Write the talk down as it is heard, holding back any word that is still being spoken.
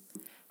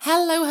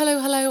Hello,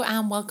 hello, hello,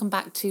 and welcome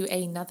back to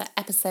another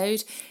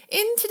episode.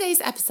 In today's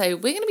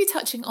episode, we're going to be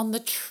touching on the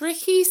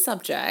tricky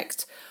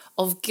subject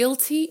of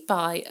guilty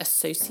by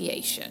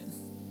association.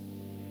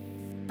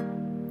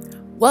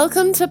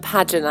 Welcome to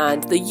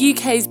Pageantland, the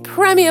UK's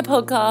premier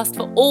podcast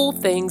for all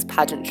things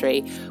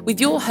pageantry, with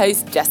your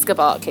host, Jessica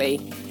Barkley.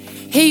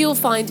 Here you'll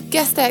find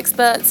guest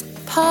experts,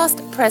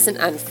 past, present,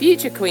 and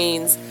future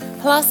queens,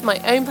 plus my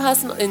own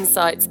personal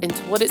insights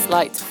into what it's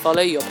like to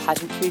follow your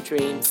pageantry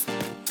dreams.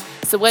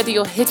 So whether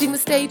you're hitting the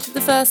stage for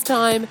the first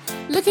time,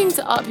 looking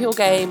to up your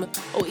game,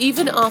 or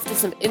even after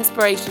some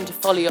inspiration to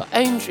follow your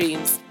own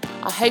dreams,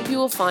 I hope you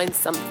will find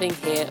something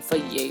here for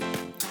you.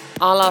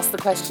 I'll ask the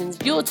questions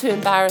you're too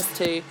embarrassed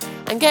to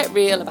and get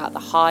real about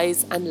the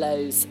highs and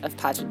lows of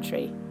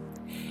pageantry.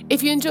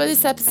 If you enjoy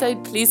this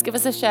episode, please give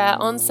us a share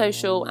on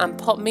social and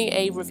pop me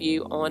a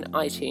review on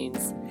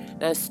iTunes.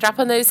 Now strap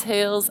on those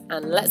heels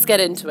and let's get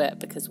into it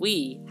because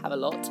we have a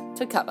lot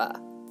to cover.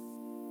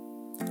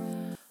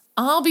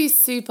 I'll be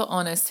super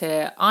honest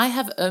here. I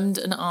have ummed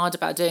and ahed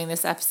about doing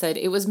this episode.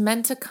 It was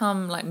meant to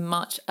come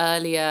much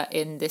earlier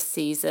in this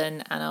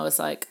season, and I was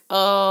ummed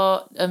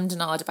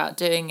and ahed about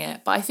doing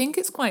it. But I think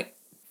it's quite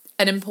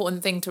an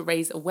important thing to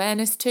raise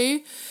awareness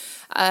to.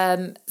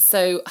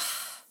 So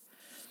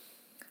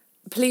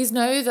please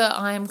know that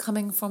I am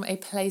coming from a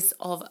place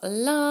of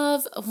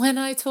love when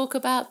I talk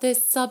about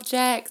this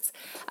subject.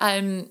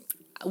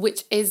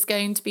 Which is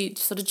going to be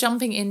sort of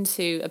jumping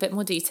into a bit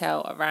more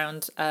detail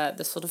around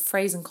the sort of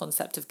phrase and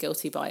concept of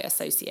guilty by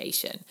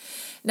association.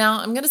 Now,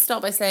 I'm going to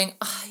start by saying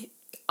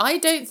I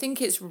don't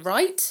think it's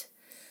right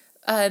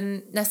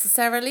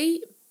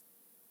necessarily.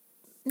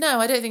 No,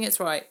 I don't think it's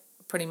right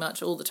pretty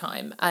much all the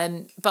time.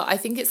 But I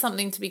think it's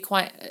something to be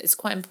quite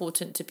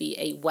important to be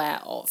aware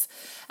of.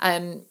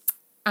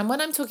 And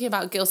when I'm talking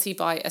about guilty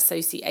by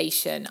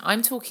association,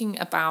 I'm talking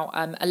about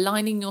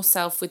aligning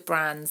yourself with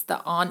brands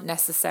that aren't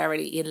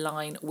necessarily in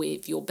line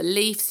with your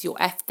beliefs, your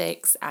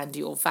ethics, and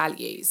your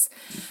values.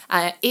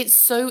 It's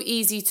so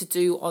easy to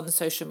do on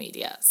social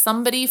media.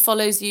 Somebody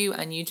follows you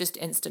and you just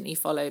instantly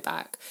follow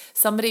back.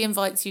 Somebody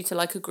invites you to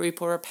a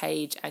group or a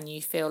page and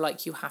you feel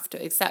like you have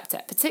to accept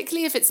it,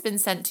 particularly if it's been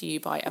sent to you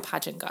by a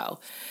pageant girl.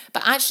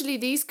 But actually,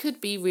 these could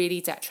be really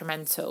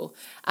detrimental.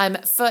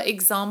 For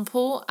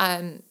example,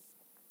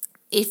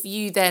 if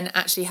you then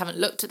actually haven't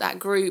looked at that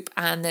group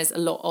and there's a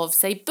lot of,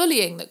 say,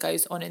 bullying that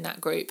goes on in that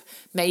group,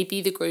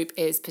 maybe the group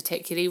is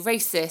particularly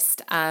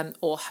racist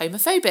or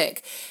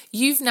homophobic,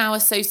 you've now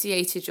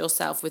associated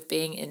yourself with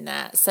being in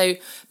there. So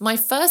my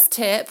first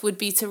tip would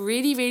be to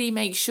really, really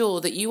make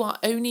sure that you are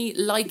only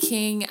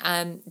liking,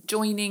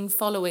 joining,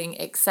 following,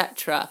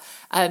 etc.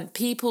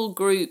 People,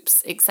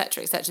 groups,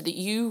 etc., that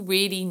you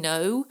really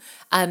know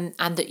and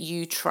that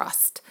you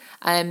trust.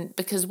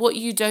 Because what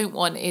you don't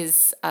want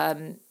is...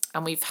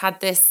 and we've had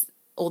this,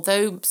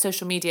 although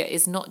social media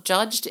is not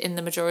judged in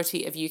the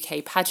majority of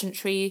UK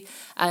pageantry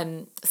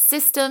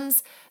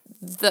systems,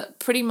 that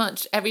pretty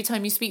much every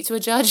time you speak to a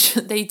judge,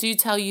 they do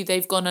tell you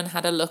they've gone and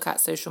had a look at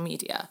social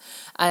media.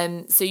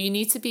 So you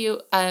need to be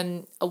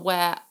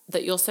aware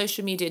that your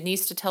social media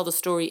needs to tell the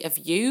story of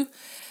you.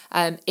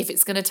 If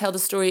it's going to tell the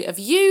story of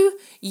you,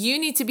 you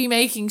need to be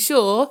making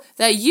sure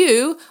that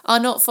you are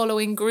not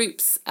following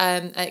groups,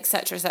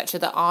 etc.,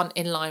 that aren't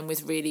in line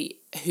with really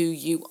who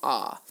you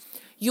are.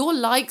 Your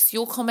likes,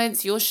 your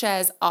comments, your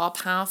shares are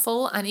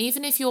powerful. And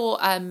even if you're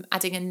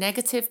adding a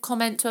negative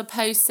comment to a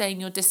post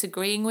saying you're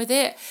disagreeing with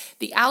it,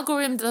 the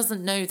algorithm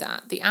doesn't know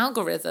that. The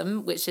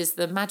algorithm, which is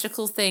the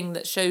magical thing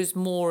that shows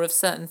more of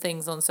certain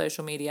things on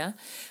social media,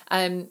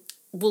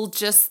 will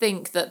just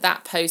think that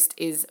that post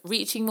is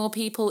reaching more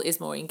people, is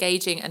more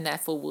engaging, and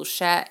therefore will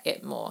share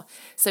it more.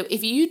 So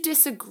if you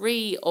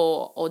disagree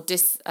or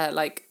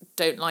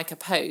don't like a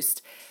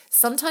post,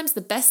 sometimes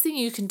the best thing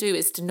you can do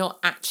is to not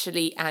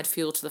actually add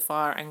fuel to the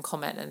fire and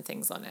comment and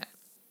things on it.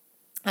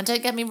 And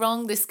don't get me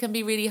wrong, this can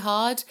be really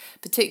hard,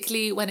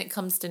 particularly when it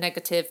comes to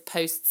negative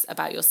posts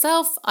about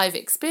yourself. I've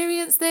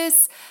experienced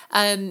this,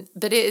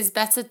 but it is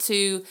better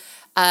to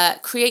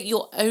create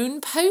your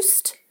own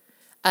post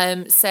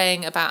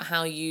saying about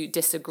how you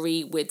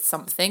disagree with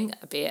something,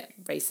 be it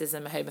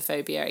racism,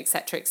 homophobia,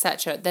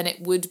 etc., than it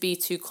would be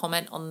to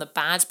comment on the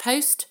bad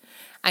post.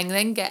 And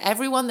then get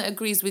everyone that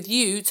agrees with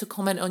you to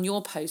comment on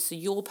your post, so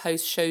your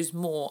post shows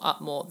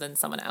up more than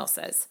someone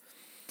else's.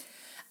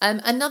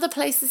 Another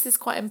place this is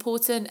quite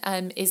important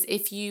is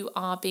if you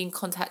are being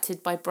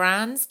contacted by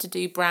brands to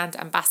do brand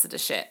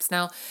ambassadorships.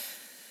 Now,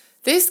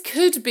 this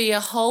could be a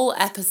whole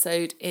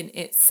episode in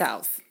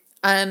itself.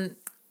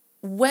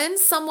 When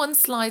someone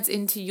slides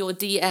into your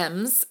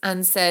DMs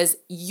and says,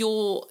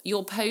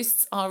 your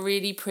posts are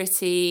really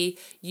pretty,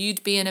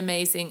 you'd be an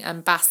amazing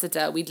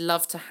ambassador, we'd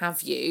love to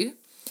have you,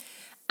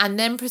 and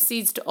then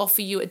proceeds to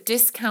offer you a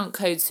discount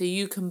code so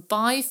you can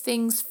buy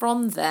things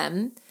from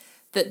them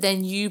that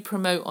then you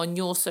promote on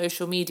your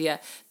social media.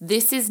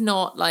 This is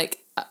not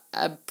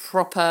a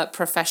proper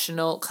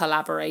professional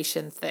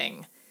collaboration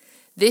thing.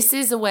 This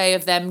is a way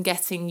of them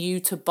getting you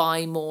to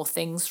buy more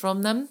things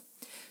from them.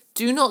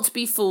 Do not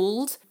be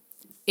fooled.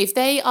 if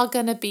they are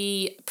going to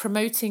be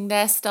promoting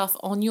their stuff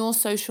on your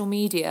social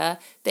media,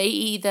 they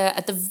either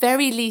at the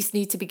very least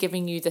need to be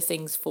giving you the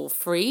things for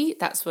free.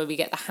 That's where we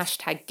get the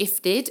hashtag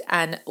gifted.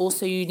 And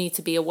also you need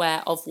to be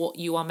aware of what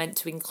you are meant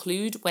to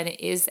include when it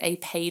is a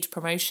paid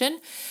promotion.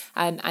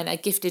 And a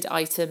gifted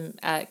item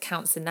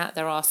counts in that.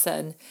 There are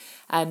certain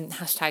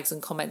hashtags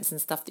and comments and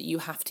stuff that you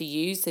have to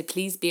use. So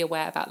please be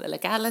aware about the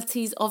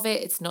legalities of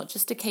it. It's not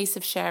just a case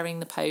of sharing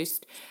the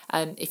post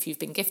if you've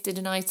been gifted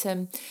an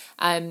item,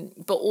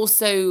 but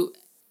also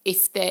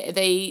if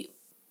they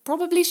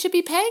probably should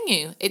be paying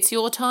you. It's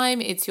your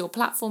time, it's your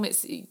platform,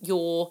 it's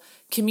your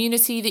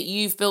community that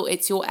you've built,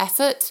 it's your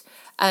effort.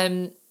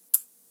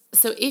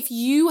 So if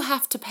you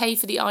have to pay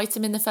for the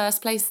item in the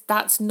first place,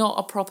 that's not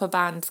a proper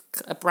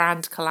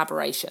brand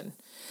collaboration.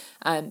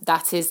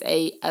 That is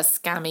a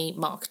scammy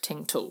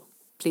marketing tool.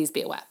 Please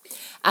be aware.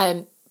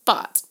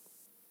 But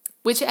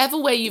whichever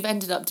way you've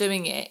ended up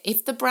doing it,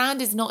 if the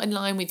brand is not in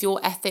line with your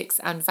ethics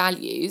and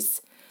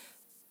values,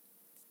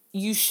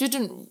 you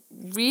shouldn't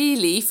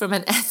really, from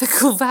an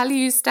ethical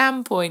value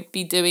standpoint,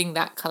 be doing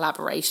that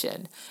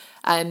collaboration.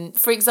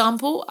 For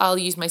example, I'll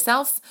use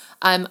myself.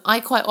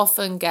 I quite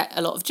often get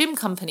a lot of gym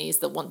companies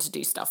that want to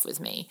do stuff with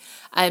me.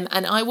 And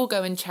I will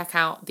go and check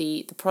out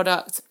the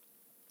product,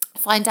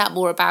 find out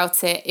more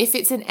about it. If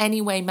it's in any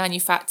way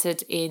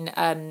manufactured in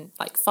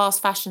like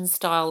fast fashion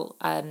style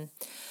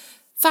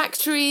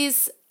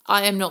factories,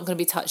 I am not going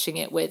to be touching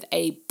it with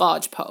a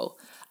barge pole.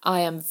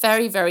 I am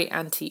very, very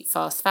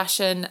anti-fast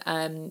fashion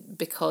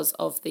because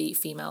of the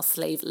female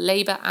slave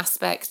labour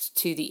aspect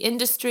to the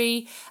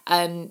industry.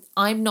 I'm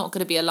not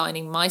going to be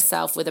aligning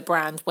myself with a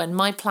brand when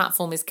my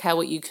platform is care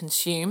what you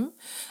consume.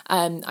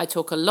 I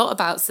talk a lot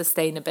about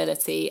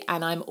sustainability,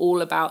 and I'm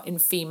all about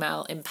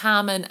female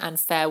empowerment and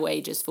fair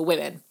wages for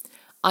women.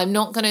 I'm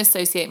not going to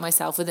associate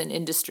myself with an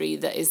industry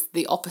that is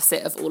the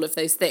opposite of all of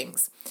those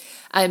things.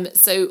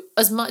 So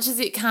as much as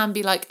it can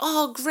be like,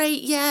 oh,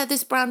 great, yeah,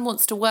 this brand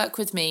wants to work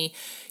with me,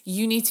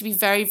 you need to be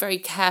very, very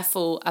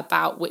careful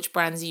about which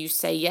brands you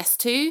say yes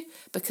to,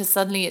 because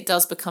suddenly it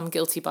does become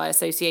guilty by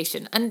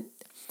association. And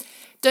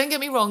don't get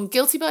me wrong,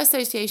 guilty by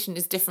association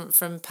is different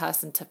from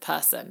person to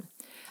person.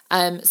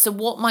 So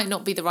what might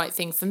not be the right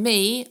thing for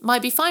me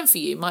might be fine for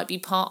you, might be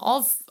part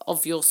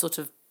of your sort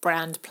of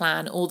brand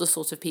plan or the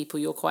sort of people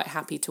you're quite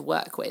happy to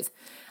work with.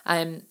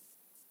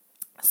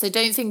 So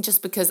don't think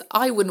just because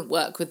I wouldn't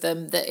work with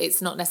them that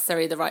it's not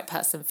necessarily the right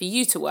person for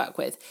you to work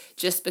with.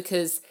 Just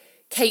because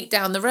Kate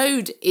down the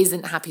road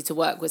isn't happy to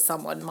work with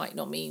someone might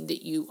not mean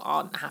that you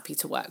aren't happy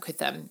to work with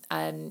them.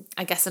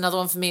 I guess another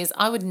one for me is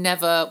I would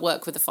never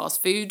work with a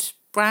fast food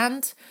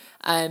brand.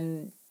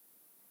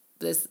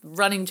 There's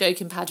running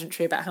joke in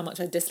pageantry about how much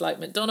I dislike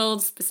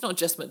McDonald's. It's not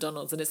just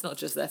McDonald's and it's not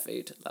just their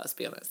food, let's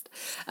be honest.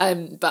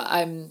 But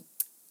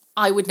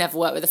I would never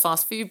work with a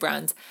fast food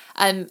brand.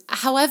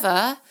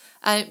 However,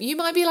 you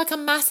might be like a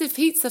massive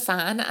pizza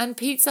fan and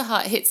Pizza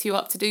Hut hits you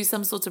up to do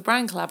some sort of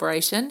brand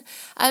collaboration.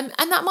 And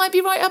that might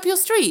be right up your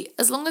street,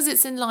 as long as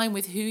it's in line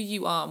with who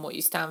you are and what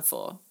you stand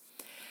for.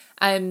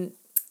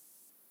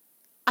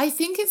 I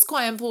think it's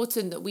quite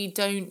important that we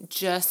don't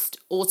just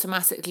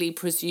automatically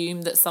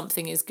presume that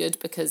something is good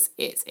because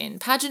it's in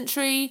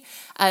pageantry,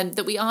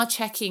 that we are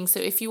checking. So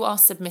if you are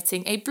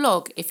submitting a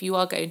blog, if you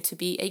are going to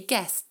be a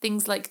guest,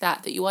 things like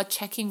that, that you are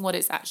checking what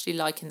it's actually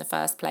like in the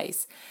first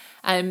place.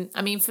 I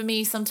mean, for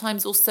me,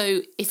 sometimes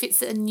also, if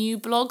it's a new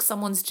blog,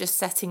 someone's just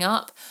setting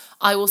up,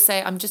 I will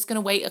say, I'm just going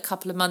to wait a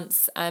couple of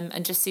months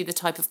and just see the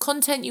type of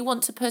content you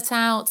want to put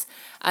out.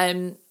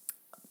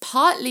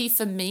 Partly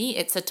for me,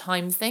 it's a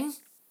time thing.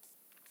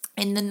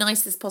 In the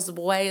nicest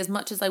possible way, as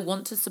much as I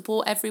want to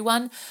support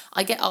everyone,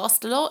 I get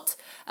asked a lot,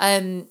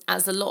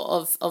 as a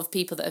lot of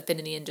people that have been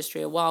in the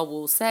industry a while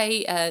will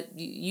say,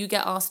 you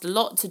get asked a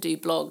lot to do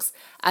blogs,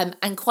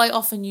 and quite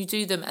often you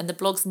do them and the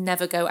blogs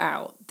never go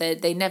out.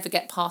 They never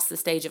get past the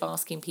stage of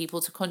asking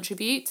people to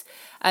contribute.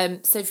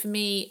 So for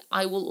me,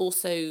 I would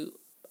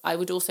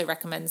also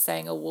recommend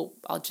saying, oh, well,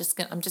 I'm just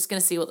going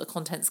to see what the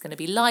content's going to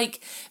be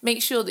like.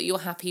 Make sure that you're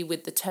happy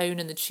with the tone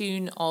and the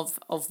tune of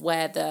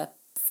where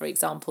for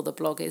example, the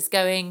blog is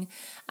going.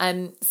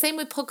 Same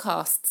with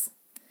podcasts.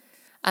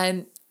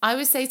 I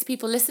always say to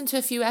people, listen to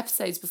a few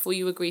episodes before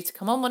you agree to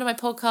come on one of my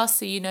podcasts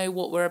so you know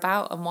what we're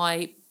about and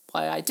why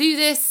I do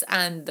this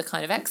and the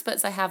kind of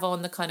experts I have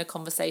on, the kind of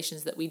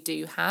conversations that we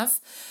do have.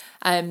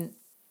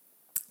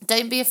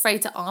 Don't be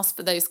afraid to ask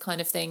for those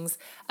kind of things.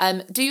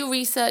 Do your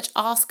research,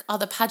 ask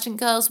other pageant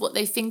girls what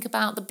they think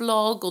about the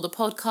blog or the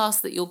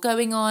podcast that you're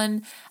going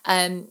on.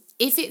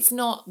 If it's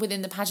not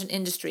within the pageant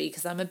industry,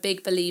 because I'm a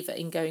big believer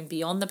in going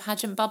beyond the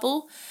pageant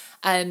bubble.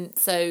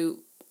 So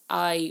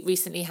I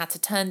recently had to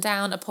turn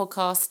down a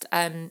podcast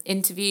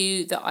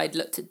interview that I'd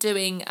looked at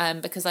doing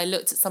because I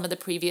looked at some of the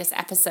previous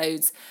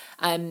episodes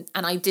and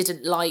I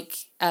didn't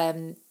like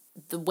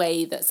the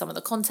way that some of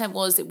the content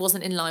was. It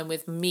wasn't in line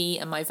with me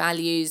and my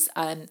values.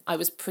 I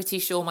was pretty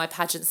sure my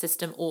pageant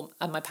system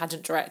and my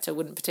pageant director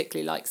wouldn't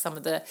particularly like some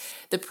of the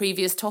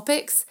previous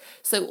topics.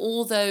 So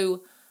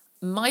although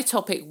my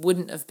topic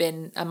wouldn't have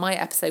been, and my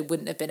episode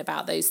wouldn't have been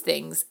about those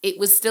things. It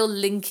was still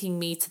linking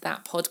me to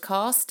that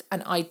podcast,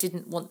 and I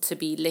didn't want to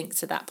be linked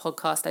to that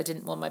podcast. I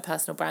didn't want my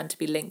personal brand to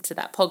be linked to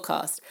that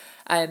podcast.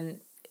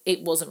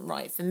 It wasn't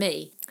right for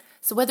me.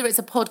 So whether it's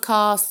a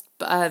podcast,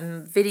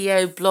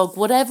 video, blog,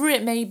 whatever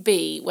it may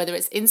be, whether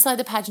it's inside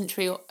the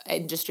pageantry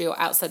industry or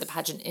outside the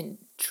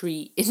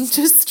pageantry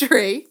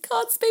industry,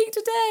 can't speak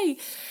today,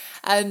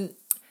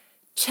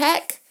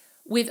 check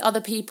with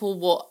other people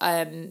what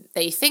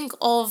they think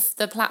of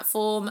the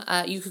platform.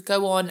 You could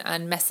go on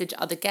and message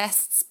other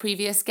guests,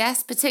 previous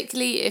guests,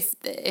 particularly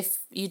if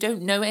you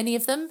don't know any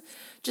of them.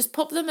 Just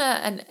pop them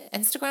an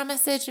Instagram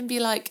message and be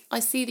like, I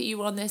see that you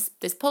were on this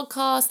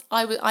podcast.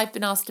 I've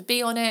been asked to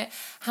be on it.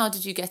 How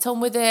did you get on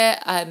with it?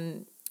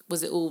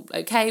 Was it all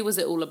okay? Was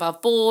it all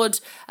above board?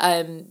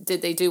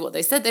 Did they do what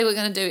they said they were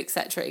going to do,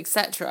 etc.,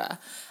 etc.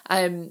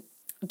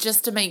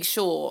 Just to make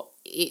sure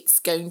it's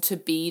going to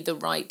be the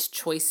right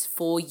choice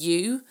for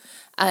you.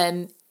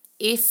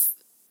 If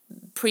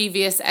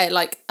previous,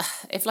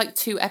 if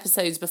 2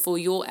 episodes before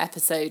your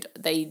episode,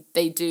 they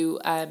do,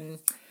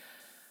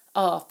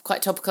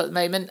 quite topical at the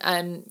moment,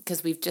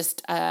 because we've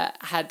just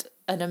had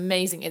an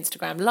amazing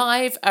Instagram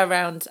live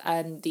around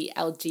the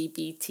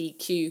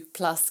LGBTQ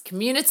plus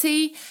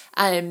community.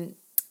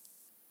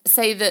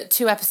 Say that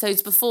 2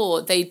 episodes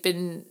before they'd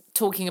been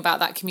talking about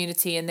that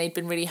community and they'd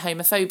been really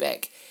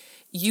homophobic.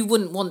 You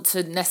wouldn't want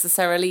to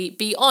necessarily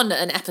be on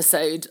an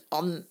episode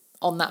on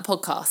that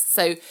podcast.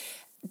 So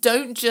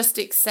don't just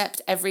accept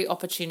every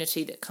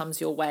opportunity that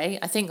comes your way.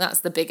 I think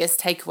that's the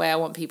biggest takeaway I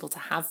want people to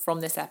have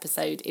from this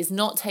episode, is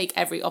not take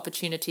every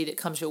opportunity that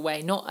comes your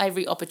way. Not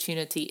every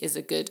opportunity is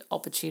a good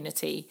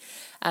opportunity.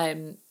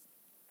 And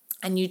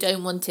you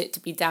don't want it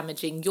to be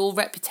damaging your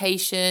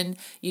reputation.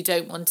 You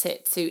don't want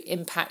it to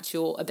impact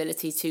your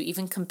ability to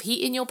even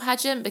compete in your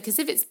pageant, because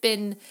if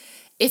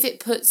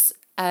it puts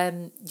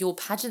your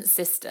pageant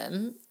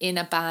system in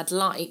a bad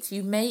light,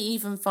 you may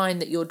even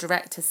find that your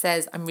director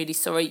says, I'm really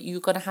sorry,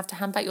 you're going to have to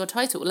hand back your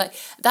title.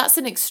 That's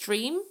an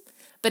extreme,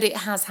 but it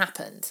has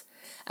happened.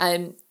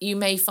 You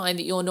may find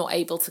that you're not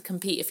able to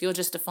compete if you're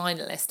just a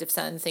finalist, if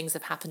certain things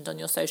have happened on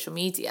your social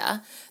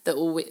media that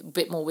are a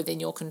bit more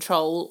within your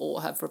control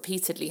or have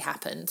repeatedly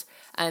happened,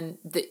 and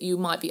that you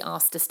might be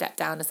asked to step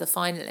down as a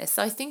finalist.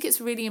 So I think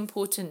it's really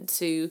important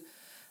to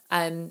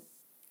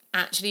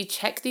actually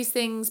check these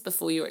things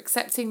before you're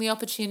accepting the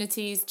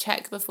opportunities.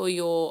 Check before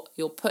you're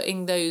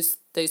putting those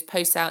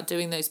posts out,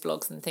 doing those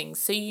blogs and things,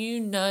 so you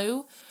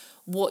know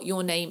what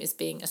your name is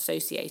being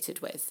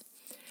associated with.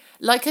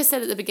 Like I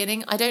said at the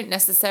beginning, I don't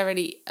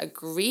necessarily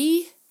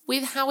agree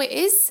with how it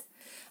is.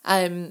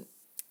 It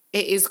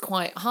is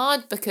quite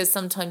hard because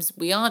sometimes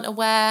we aren't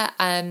aware,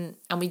 and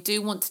we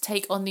do want to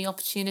take on the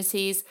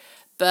opportunities,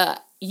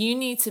 but you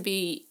need to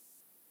be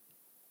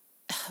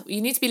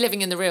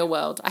living in the real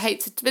world.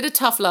 It's a bit of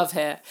tough love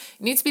here.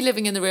 You need to be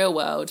living in the real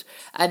world.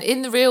 And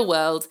in the real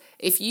world,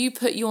 if you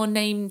put your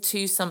name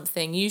to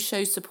something, you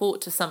show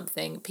support to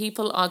something,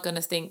 people are going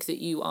to think that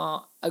you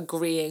are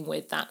agreeing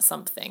with that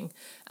something,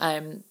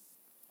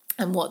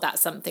 and what that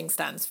something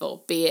stands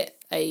for, be it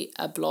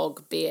a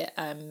blog, be it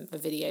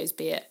videos,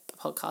 be it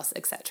podcasts,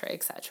 etc.,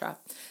 etc.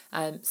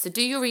 So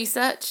do your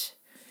research.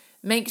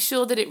 Make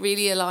sure that it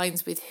really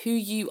aligns with who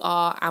you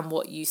are and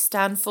what you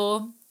stand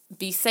for.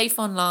 Be safe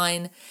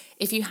online.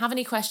 If you have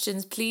any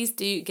questions, please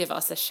do give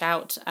us a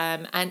shout.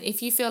 And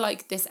if you feel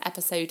like this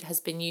episode has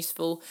been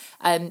useful,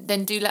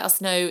 then do let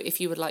us know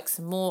if you would like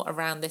some more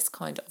around this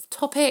kind of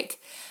topic.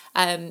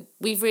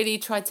 We've really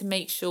tried to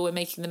make sure we're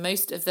making the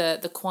most of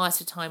the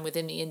quieter time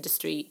within the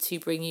industry to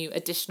bring you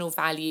additional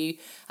value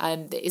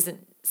that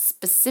isn't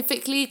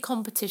specifically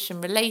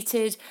competition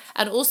related,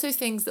 and also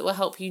things that will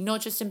help you not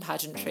just in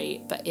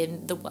pageantry, but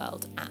in the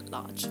world at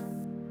large.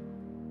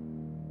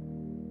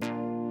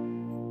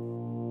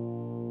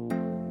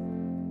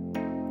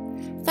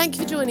 Thank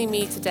you for joining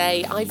me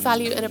today. I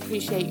value and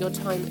appreciate your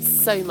time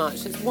so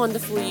much. It's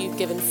wonderful you've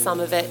given some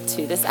of it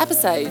to this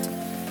episode.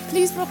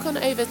 Please rock on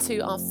over to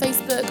our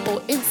Facebook or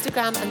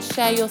Instagram and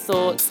share your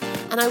thoughts.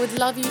 And I would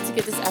love you to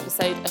give this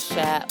episode a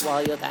share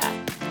while you're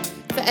there.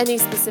 For any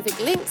specific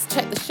links,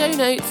 check the show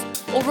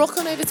notes or rock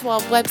on over to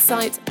our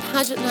website,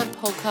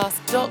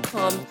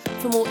 pageantlandpodcast.com,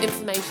 for more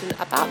information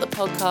about the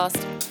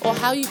podcast or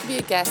how you can be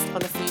a guest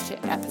on a future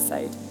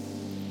episode.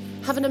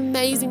 Have an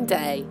amazing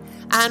day,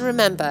 and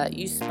remember,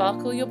 you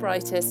sparkle your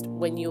brightest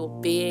when you're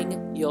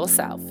being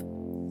yourself.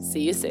 See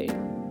you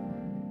soon.